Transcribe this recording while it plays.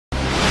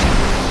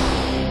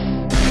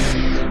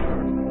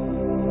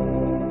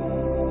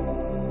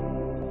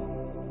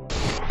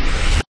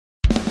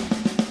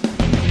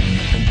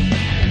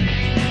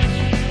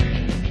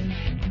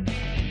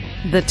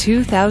The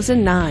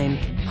 2009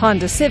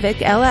 Honda Civic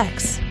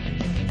LX.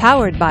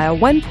 Powered by a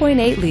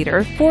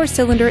 1.8-liter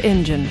four-cylinder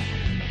engine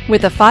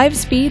with a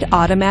 5-speed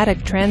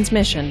automatic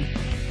transmission.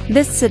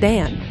 This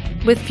sedan,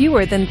 with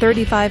fewer than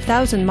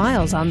 35,000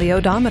 miles on the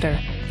odometer,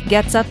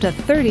 gets up to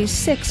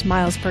 36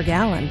 miles per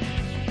gallon.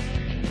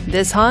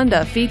 This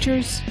Honda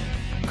features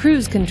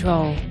cruise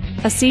control,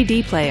 a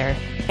CD player,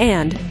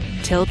 and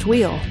tilt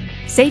wheel.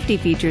 Safety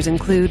features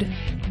include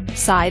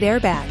side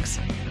airbags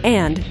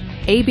and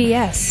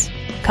ABS.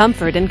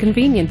 Comfort and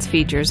convenience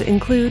features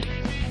include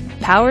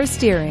power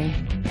steering,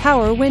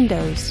 power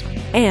windows,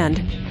 and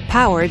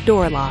power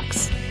door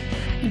locks.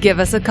 Give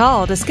us a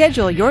call to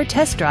schedule your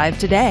test drive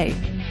today.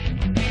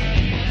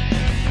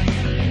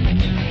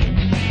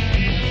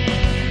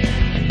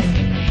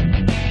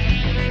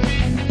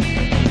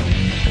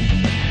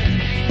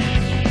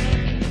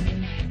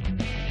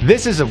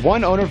 This is a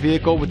one-owner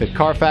vehicle with a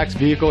Carfax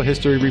Vehicle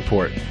History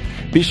Report.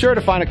 Be sure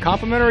to find a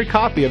complimentary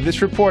copy of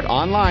this report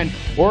online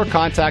or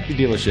contact the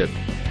dealership.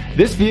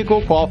 This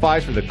vehicle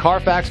qualifies for the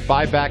Carfax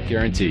Buyback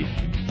Guarantee.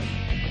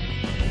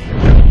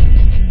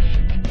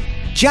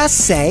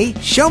 Just say,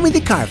 "Show me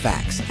the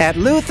Carfax" at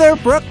Luther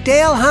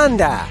Brookdale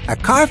Honda, a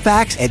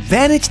Carfax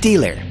Advantage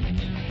dealer.